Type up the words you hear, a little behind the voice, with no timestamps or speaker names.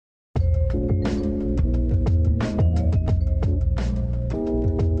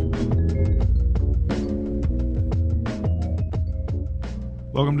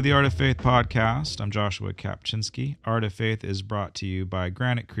Welcome to the Art of Faith podcast. I'm Joshua Kapchinsky. Art of Faith is brought to you by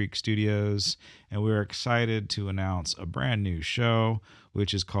Granite Creek Studios, and we're excited to announce a brand new show,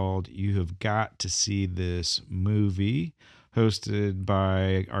 which is called You Have Got to See This Movie, hosted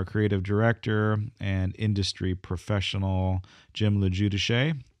by our creative director and industry professional, Jim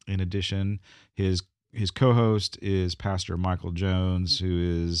LeJudice. In addition, his co-host is Pastor Michael Jones,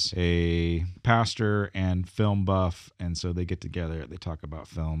 who is a pastor and film buff, and so they get together, they talk about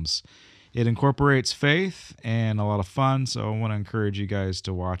films. It incorporates faith and a lot of fun, so I want to encourage you guys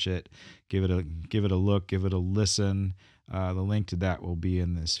to watch it. Give it a look, give it a listen. The link to that will be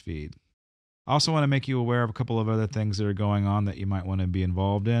in this feed. I also want to make you aware of a couple of other things that are going on that you might want to be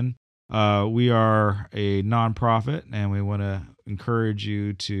involved in. We are a nonprofit, and we want to encourage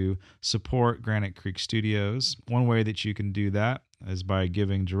you to support Granite Creek Studios. One way that you can do that is by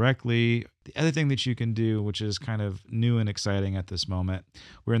giving directly. The other thing that you can do, which is kind of new and exciting at this moment,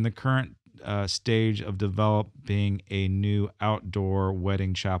 we're in the current stage of developing a new outdoor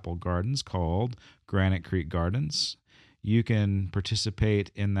wedding chapel gardens called Granite Creek Gardens. You can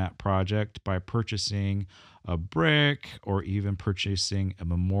participate in that project by purchasing a brick or even purchasing a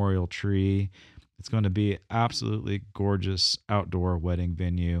memorial tree. It's going to be an absolutely gorgeous outdoor wedding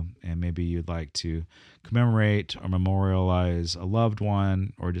venue, and maybe you'd like to commemorate or memorialize a loved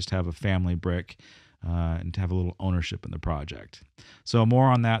one or just have a family brick and to have a little ownership in the project. So more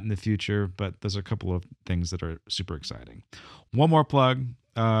on that in the future, but there's a couple of things that are super exciting. One more plug.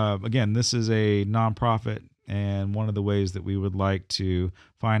 Again, this is a nonprofit, and one of the ways that we would like to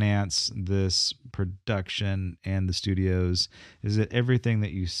finance this production and the studios is that everything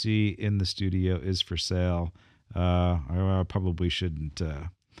that you see in the studio is for sale. I probably shouldn't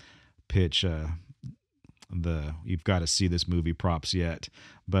pitch you've got to see this movie props yet,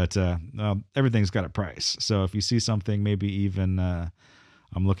 but everything's got a price. So if you see something, maybe even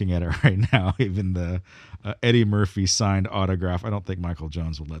I'm looking at it right now, even the Eddie Murphy signed autograph. I don't think Michael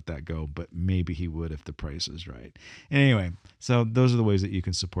Jones will let that go, but maybe he would if the price is right. Anyway, so those are the ways that you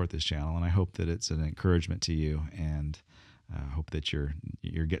can support this channel, and I hope that it's an encouragement to you, and hope that you're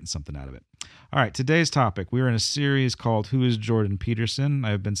getting something out of it. All right, today's topic. We're in a series called Who is Jordan Peterson?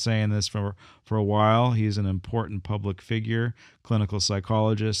 I've been saying this for a while. He's an important public figure, clinical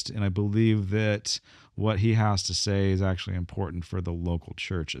psychologist, and I believe that what he has to say is actually important for the local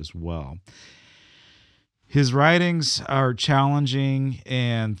church as well. His writings are challenging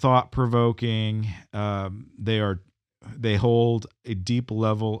and thought-provoking. They hold a deep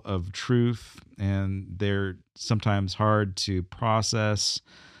level of truth, and they're sometimes hard to process.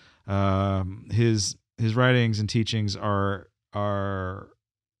 His writings and teachings are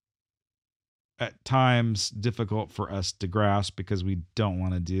at times difficult for us to grasp because we don't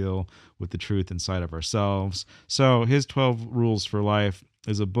want to deal with the truth inside of ourselves. So his 12 Rules for Life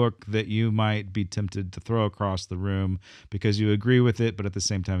is a book that you might be tempted to throw across the room because you agree with it, but at the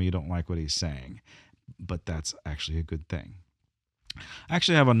same time you don't like what he's saying. But that's actually a good thing. I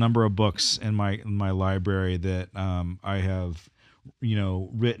actually have a number of books in my library that I have,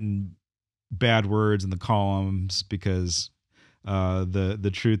 written bad words in the columns because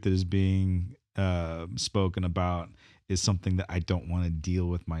the truth that is being spoken about is something that I don't want to deal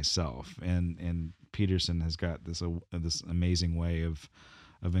with myself. And Peterson has got this amazing way of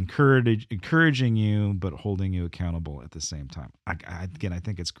encouraging you, but holding you accountable at the same time. I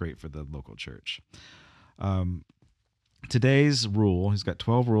think it's great for the local church. Today's rule, he's got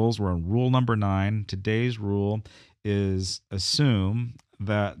 12 rules. We're on rule number 9. Today's rule is assume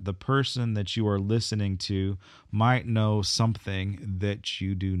that the person that you are listening to might know something that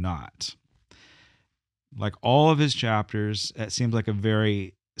you do not. Like all of his chapters, it seems like a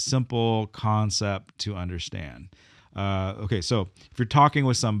very simple concept to understand. Okay, so if you're talking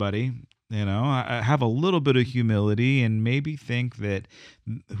with somebody, have a little bit of humility and maybe think that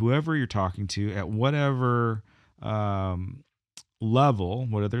whoever you're talking to at whatever level,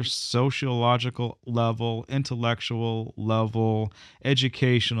 whether sociological level, intellectual level,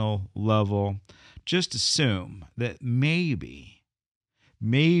 educational level, just assume that maybe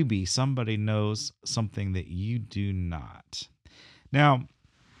somebody knows something that you do not. Now,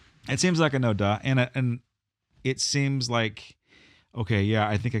 it seems like a no-duh, and it seems like, okay, yeah,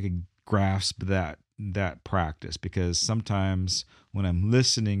 I think I could grasp that practice, because sometimes when I'm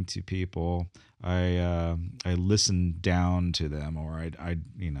listening to people, I listen down to them, or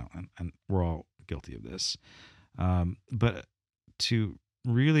and we're all guilty of this. But to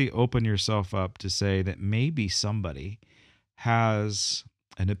really open yourself up to say that maybe somebody has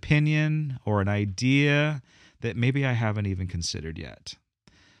an opinion or an idea that maybe I haven't even considered yet.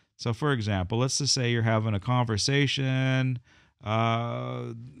 So, for example, let's just say you're having a conversation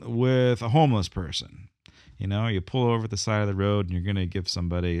with a homeless person. You pull over at the side of the road and you're going to give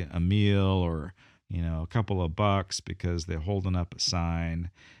somebody a meal or, a couple of bucks because they're holding up a sign.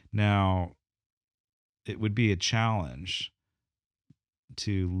 Now, it would be a challenge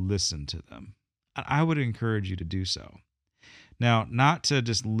to listen to them. I would encourage you to do so. Now, not to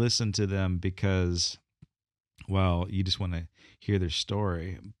just listen to them because, well, you just want to hear their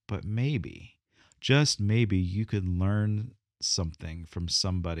story, but maybe, just maybe, you could learn something from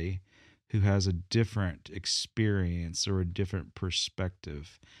somebody who has a different experience or a different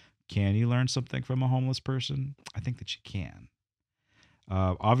perspective. Can you learn something from a homeless person? I think that you can.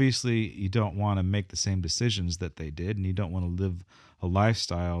 Obviously, you don't want to make the same decisions that they did, and you don't want to live a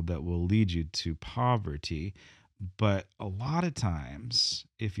lifestyle that will lead you to poverty. But a lot of times,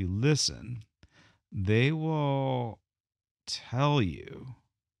 if you listen, they will tell you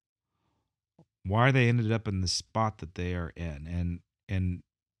why they ended up in the spot that they are in. And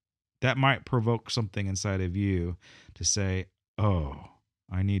that might provoke something inside of you to say, oh,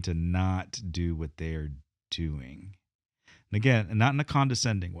 I need to not do what they are doing. And again, not in a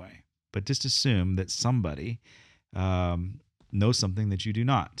condescending way, but just assume that somebody knows something that you do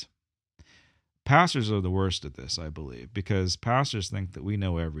not. Pastors are the worst at this, I believe, because pastors think that we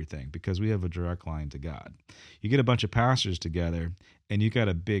know everything because we have a direct line to God. You get a bunch of pastors together and you got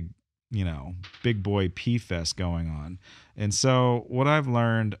a big boy pee fest going on. And so what I've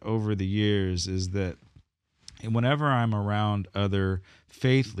learned over the years is that whenever I'm around other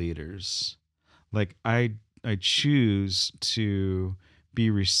faith leaders, like I choose to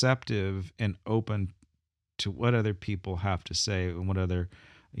be receptive and open to what other people have to say and what other,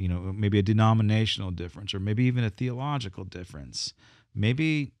 maybe a denominational difference or maybe even a theological difference.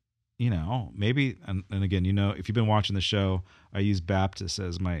 Maybe, and again, if you've been watching the show, I use Baptist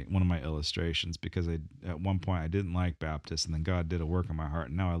as one of my illustrations because at one point I didn't like Baptist, and then God did a work in my heart,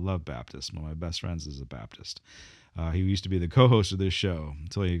 and now I love Baptist. One of my best friends is a Baptist. He used to be the co-host of this show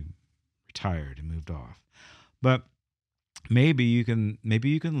until he retired and moved off. But maybe you can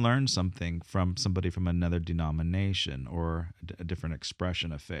learn something from somebody from another denomination or a different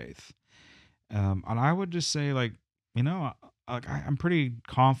expression of faith. And I would just say, I'm pretty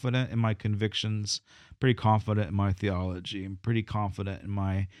confident in my convictions, pretty confident in my theology, I'm pretty confident in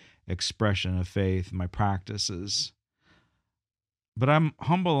my expression of faith, my practices. But I'm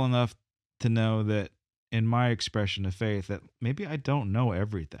humble enough to know that in my expression of faith that maybe I don't know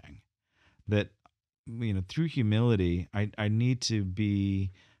everything. That through humility, I need to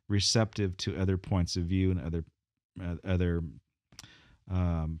be receptive to other points of view and other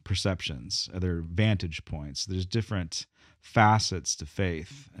perceptions, other vantage points. There's different facets to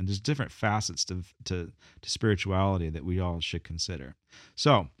faith, and there's different facets to spirituality that we all should consider.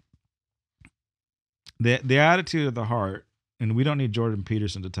 So, the attitude of the heart, and we don't need Jordan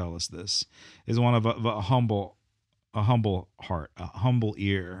Peterson to tell us this, is one of a humble heart, a humble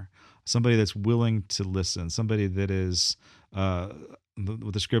ear, somebody that's willing to listen, somebody that is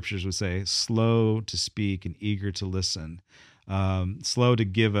what the scriptures would say, slow to speak and eager to listen, slow to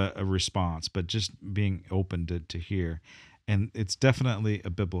give a response, but just being open to hear. And it's definitely a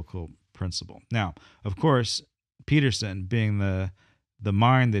biblical principle. Now, of course, Peterson, being the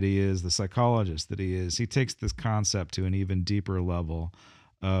mind that he is, the psychologist that he is, he takes this concept to an even deeper level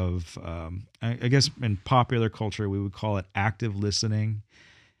of, I guess in popular culture, we would call it active listening.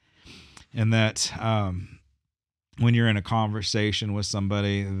 And that when you're in a conversation with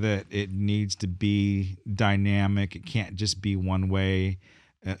somebody, that it needs to be dynamic. It can't just be one way.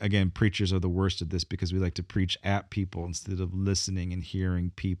 Again, preachers are the worst at this because we like to preach at people instead of listening and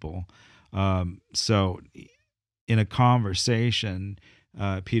hearing people. So in a conversation,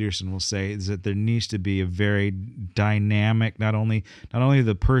 Peterson will say is that there needs to be a very dynamic, not only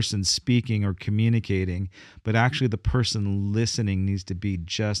the person speaking or communicating, but actually the person listening needs to be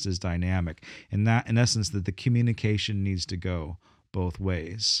just as dynamic. And that, in essence, that the communication needs to go both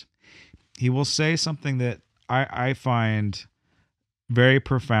ways. He will say something that I find very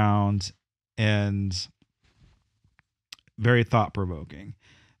profound and very thought-provoking,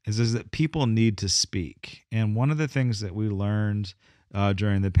 is that people need to speak. And one of the things that we learned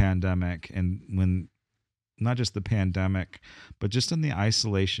during the pandemic, and when not just the pandemic, but just in the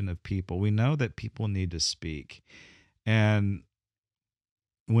isolation of people, we know that people need to speak. And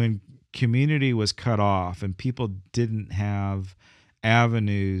when community was cut off and people didn't have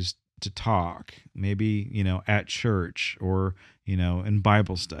avenues to talk, maybe, at church or, in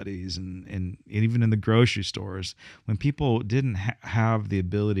Bible studies and even in the grocery stores, when people didn't have the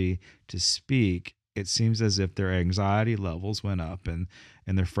ability to speak, it seems as if their anxiety levels went up, and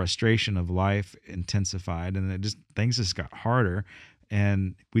their frustration of life intensified, and things just got harder.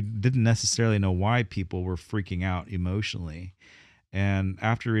 And we didn't necessarily know why people were freaking out emotionally. And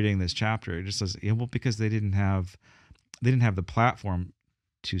after reading this chapter, it just says, yeah, well, because they didn't have the platform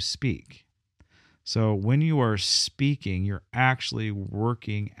to speak. So when you are speaking, you're actually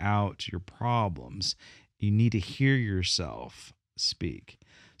working out your problems. You need to hear yourself speak.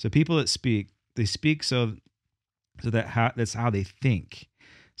 So people that speak, they speak that's how they think.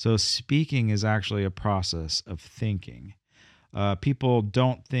 So speaking is actually a process of thinking. People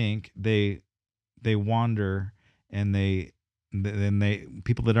don't think, they wander, and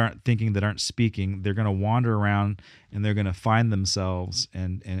people that aren't thinking, that aren't speaking, they're going to wander around, and they're going to find themselves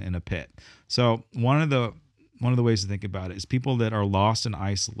in a pit. So one of the ways to think about it is people that are lost in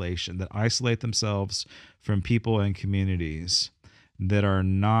isolation, that isolate themselves from people and communities, that are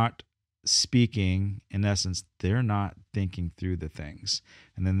not speaking. In essence, they're not thinking through the things,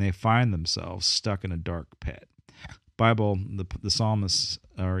 and then they find themselves stuck in a dark pit. Bible, the psalmist,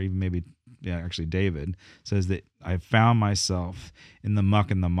 or even maybe, actually David, says that I found myself in the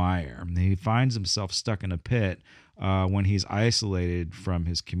muck and the mire. And he finds himself stuck in a pit when he's isolated from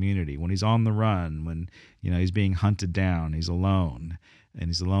his community, when he's on the run, when he's being hunted down, he's alone,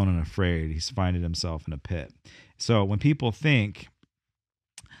 and afraid. He's finding himself in a pit. So when people think,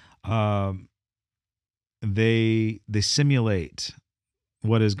 they simulate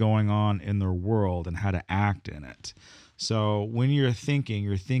what is going on in their world and how to act in it. So when you're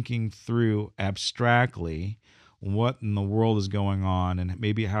thinking through abstractly what in the world is going on, and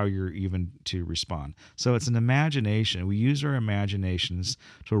maybe how you're even to respond. So it's an imagination. We use our imaginations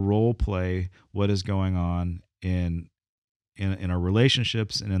to role play what is going on in our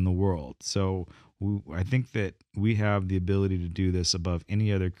relationships and in the world. So I think that we have the ability to do this above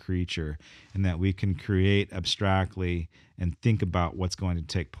any other creature, and that we can create abstractly and think about what's going to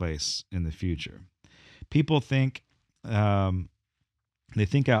take place in the future. People think, they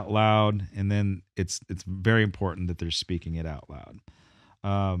think out loud, and then it's very important that they're speaking it out loud.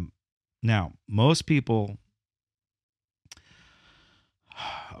 Now, most people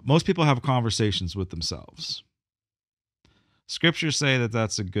have conversations with themselves. Scriptures say that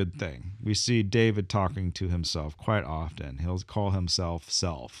that's a good thing. We see David talking to himself quite often. He'll call himself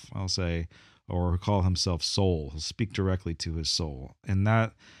self, or call himself soul. He'll speak directly to his soul. And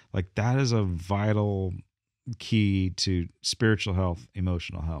that is a vital key to spiritual health,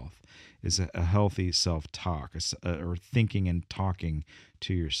 emotional health, is a healthy self-talk, or thinking and talking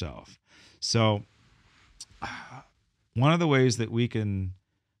to yourself. So one of the ways that we can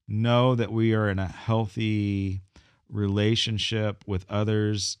know that we are in a healthy relationship with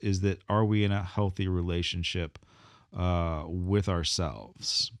others is that, are we in a healthy relationship with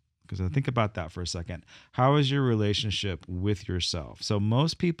ourselves? Because I think about that for a second. How is your relationship with yourself? So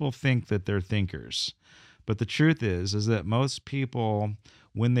most people think that they're thinkers, but the truth is that most people,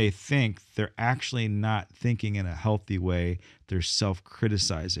 when they think, they're actually not thinking in a healthy way. They're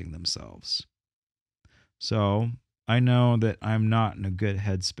self-criticizing themselves. So I know that I'm not in a good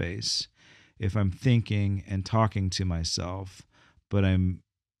headspace if I'm thinking and talking to myself, but I'm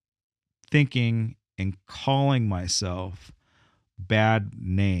thinking and calling myself bad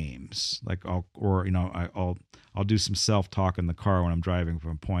names. I'll do some self-talk in the car when I'm driving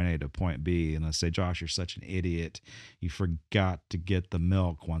from point A to point B, and I say, Josh, you're such an idiot. You forgot to get the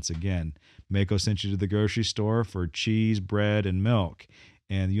milk once again. Mako sent you to the grocery store for cheese, bread, and milk,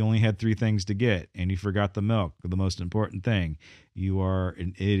 and you only had 3 things to get, and you forgot the milk, the most important thing. You are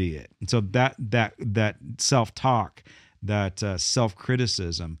an idiot. And so that self-talk, that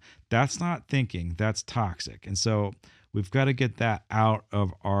self-criticism, that's not thinking, that's toxic. And so we've got to get that out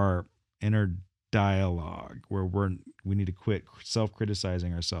of our inner dialogue, where we need to quit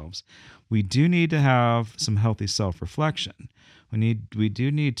self-criticizing ourselves. We do need to have some healthy self-reflection. We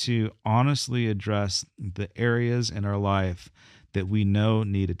do need to honestly address the areas in our life that we know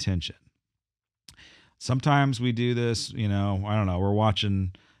need attention. Sometimes we do this, I don't know, we're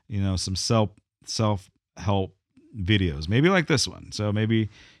watching, some self-help videos, maybe like this one. So maybe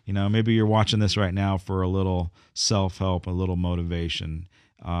you're watching this right now for a little self-help, a little motivation.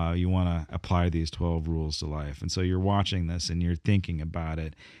 You want to apply these 12 rules to life. And so you're watching this and you're thinking about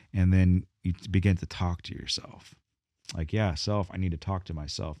it, and then you begin to talk to yourself. Like, yeah, I need to talk to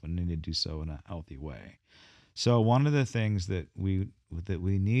myself, and I need to do so in a healthy way. So one of the things that we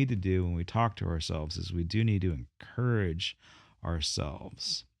need to do when we talk to ourselves is we do need to encourage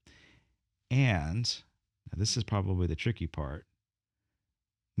ourselves. And this is probably the tricky part.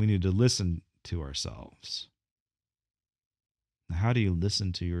 We need to listen to ourselves. Now, how do you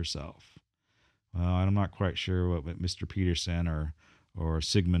listen to yourself? Well, I'm not quite sure what Mr. Peterson or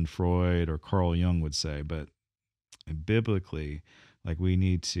Sigmund Freud or Carl Jung would say, but biblically, like, we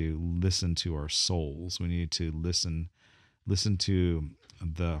need to listen to our souls. We need to listen to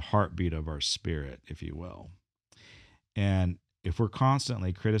the heartbeat of our spirit, if you will. And if we're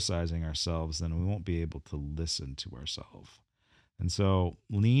constantly criticizing ourselves, then we won't be able to listen to ourselves. And so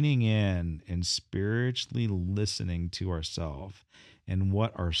leaning in and spiritually listening to ourselves and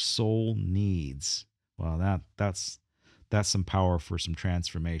what our soul needs, well, that's some power for some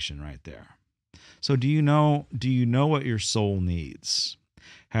transformation right there. So do you know what your soul needs?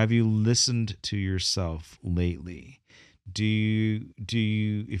 Have you listened to yourself lately? Do you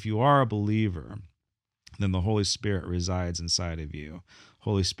if you are a believer, then the Holy Spirit resides inside of you.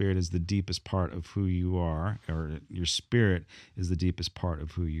 Holy Spirit is the deepest part of who you are, or your spirit is the deepest part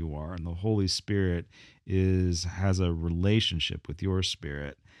of who you are. And the Holy Spirit has a relationship with your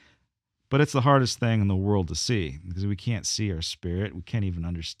spirit. But it's the hardest thing in the world to see, because we can't see our spirit. We can't even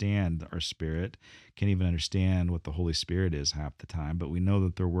understand our spirit. Can't even understand what the Holy Spirit is half the time. But we know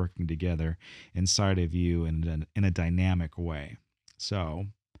that they're working together inside of you in a dynamic way. So,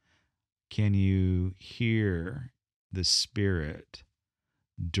 can you hear the Spirit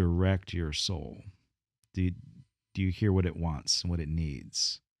direct your soul? Do you hear what it wants and what it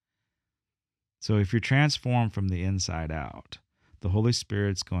needs? So if you're transformed from the inside out, the Holy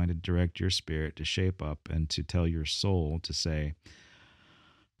Spirit's going to direct your spirit to shape up and to tell your soul to say,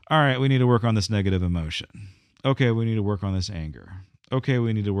 all right, we need to work on this negative emotion. Okay, we need to work on this anger. Okay,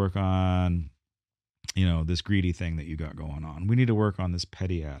 we need to work on this greedy thing that you got going on. We need to work on this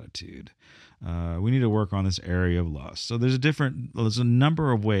petty attitude. We need to work on this area of lust. So there's a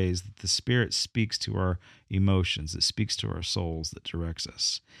number of ways that the Spirit speaks to our emotions, that speaks to our souls, that directs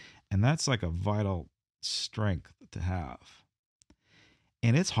us. And that's like a vital strength to have.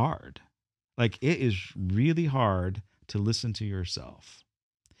 And it's hard. Like, it is really hard to listen to yourself.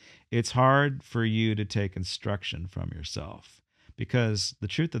 It's hard for you to take instruction from yourself. Because the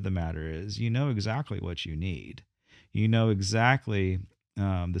truth of the matter is, you know exactly what you need. You know exactly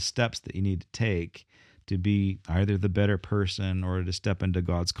the steps that you need to take to be either the better person or to step into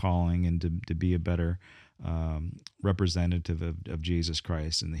God's calling and to be a better representative of Jesus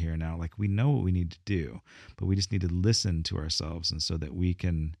Christ in the here and now. Like, we know what we need to do, but we just need to listen to ourselves, and so that we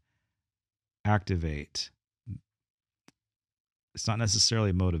can activate. It's not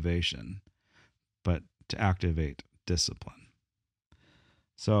necessarily motivation, but to activate discipline.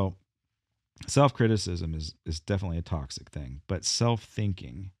 So self-criticism is definitely a toxic thing, but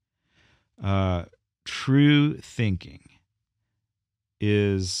self-thinking, true thinking,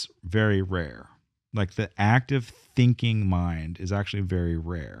 is very rare. Like, the active thinking mind is actually very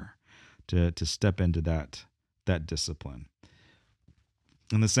rare to step into that discipline.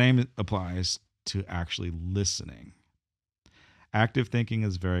 And the same applies to actually listening. Active thinking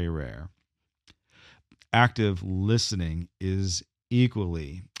is very rare. Active listening is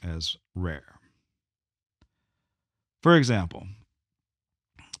equally as rare. For example,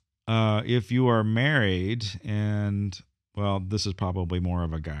 if you are married and, well, this is probably more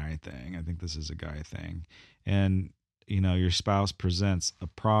of a guy thing. I think this is a guy thing. And, your spouse presents a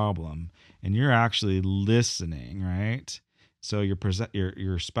problem and you're actually listening, right? So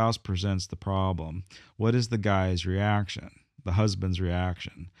your spouse presents the problem. What is the guy's reaction? The husband's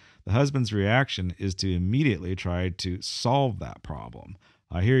reaction. The husband's reaction is to immediately try to solve that problem.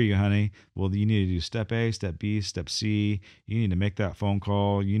 I hear you, honey. Well, you need to do step A, step B, step C. You need to make that phone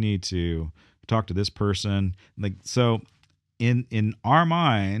call. You need to talk to this person. Like, so in our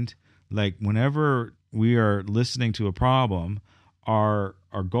mind, like, whenever we are listening to a problem, our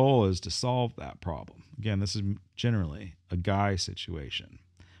goal is to solve that problem. Again, this is generally a guy situation.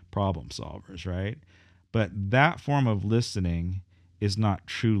 Problem solvers, right? But that form of listening is not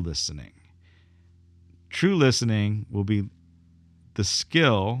true listening. True listening will be the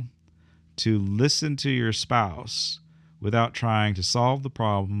skill to listen to your spouse without trying to solve the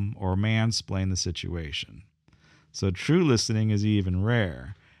problem or mansplain the situation. So true listening is even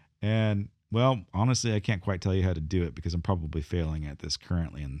rare. And, well, honestly, I can't quite tell you how to do it because I'm probably failing at this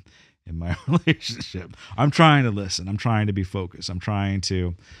currently in my relationship. I'm trying to listen. I'm trying to be focused. I'm trying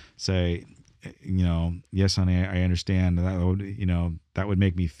to say, yes, honey, I understand that would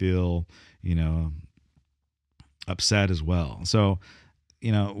make me feel, upset as well. So,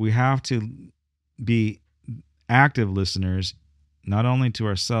 we have to be active listeners, not only to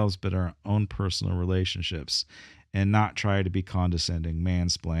ourselves, but our own personal relationships, and not try to be condescending,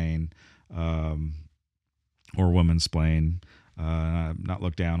 mansplain, or womansplain, not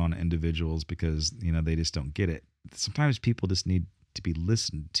look down on individuals because, they just don't get it. Sometimes people just need to be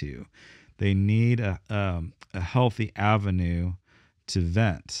listened to. They need a healthy avenue to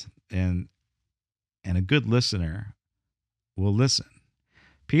vent, and a good listener will listen.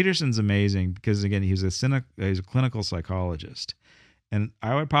 Peterson's amazing because, again, he's a clinical psychologist. And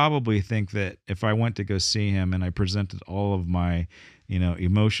I would probably think that if I went to go see him and I presented all of my,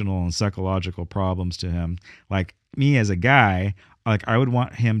 emotional and psychological problems to him, like me as a guy, like I would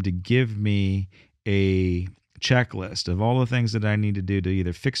want him to give me a checklist of all the things that I need to do to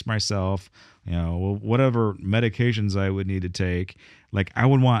either fix myself, whatever medications I would need to take. Like I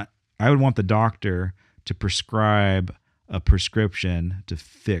would want the doctor to prescribe a prescription to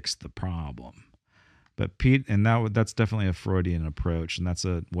fix the problem. But that's definitely a Freudian approach, and that's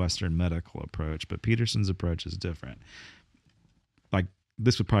a Western medical approach. But Peterson's approach is different. Like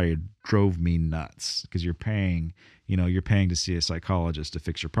this would probably drove me nuts because you're paying to see a psychologist to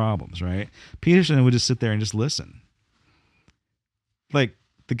fix your problems, right? Peterson would just sit there and just listen. Like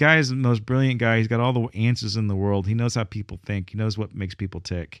the guy is the most brilliant guy. He's got all the answers in the world. He knows how people think. He knows what makes people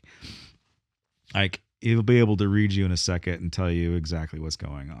tick. Like he'll be able to read you in a second and tell you exactly what's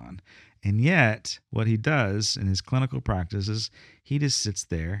going on. And yet, what he does in his clinical practice is he just sits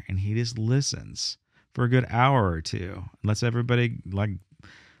there and he just listens for a good hour or two. Lets everybody,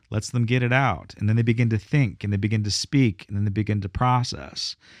 lets them get it out. And then they begin to think, and they begin to speak, and then they begin to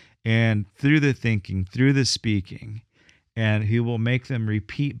process. And through the thinking, through the speaking, and he will make them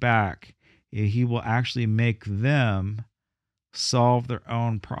repeat back. He will actually make them solve their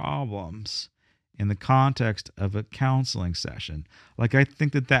own problems in the context of a counseling session. Like, I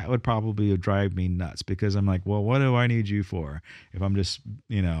think that would probably drive me nuts because I'm like, well, what do I need you for if I'm just,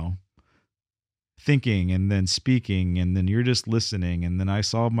 thinking and then speaking and then you're just listening and then I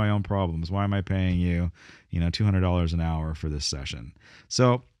solve my own problems. Why am I paying you, $200 an hour for this session?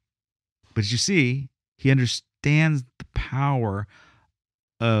 So, but you see, he understands the power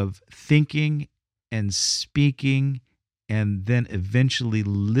of thinking and speaking and then eventually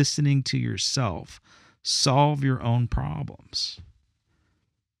listening to yourself solve your own problems.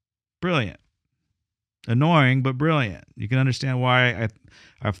 Brilliant. Annoying, but brilliant. You can understand why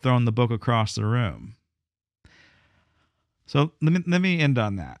I've thrown the book across the room. So let me end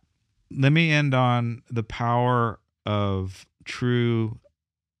on that. Let me end on the power of true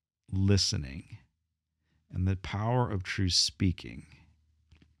listening and the power of true speaking.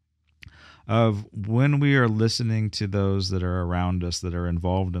 Of when we are listening to those that are around us, that are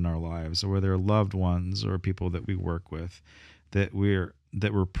involved in our lives, or whether they're loved ones or people that we work with, that we're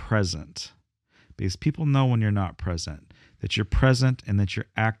present. Because people know when you're not present, that you're present and that you're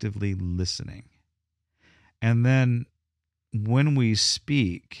actively listening. And then when we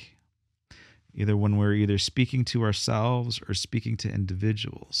speak, when we're speaking to ourselves or speaking to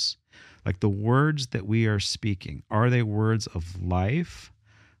individuals, like the words that we are speaking, are they words of life?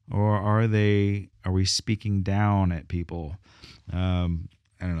 Or are we speaking down at people? I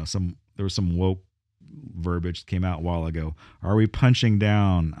don't know. There was some woke verbiage that came out a while ago. Are we punching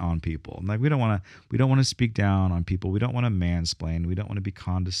down on people? Like we don't want to speak down on people. We don't want to mansplain. We don't want to be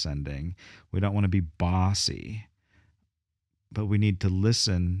condescending. We don't want to be bossy. But we need to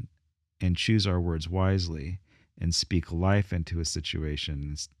listen and choose our words wisely and speak life into a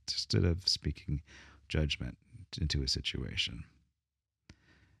situation instead of speaking judgment into a situation.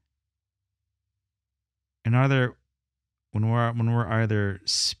 And when we're either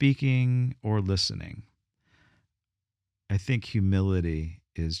speaking or listening, I think humility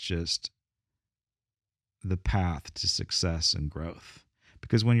is just the path to success and growth.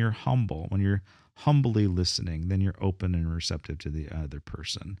 Because when you're humbly listening, then you're open and receptive to the other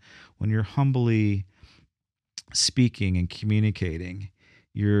person. When you're humbly speaking and communicating,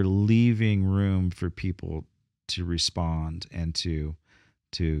 you're leaving room for people to respond and to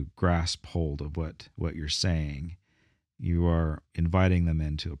grasp hold of what you're saying. You are inviting them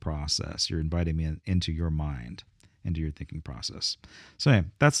into a process. You're inviting them into your mind, into your thinking process. So anyway,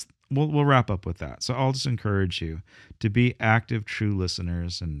 we'll wrap up with that. So I'll just encourage you to be active, true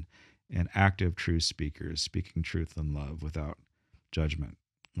listeners and active, true speakers, speaking truth in love without judgment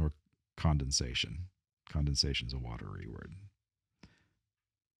or condensation. Condensation is a watery word.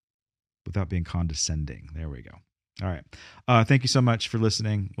 Without being condescending. There we go. All right. Thank you so much for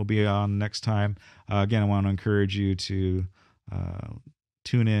listening. We'll be on next time. Again, I want to encourage you to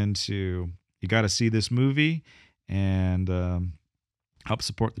tune in to You Got to See This Movie and help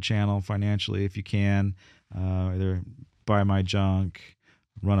support the channel financially if you can. Either buy my junk,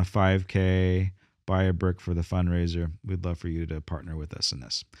 run a 5K, buy a brick for the fundraiser. We'd love for you to partner with us in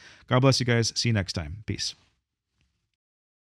this. God bless you guys. See you next time. Peace.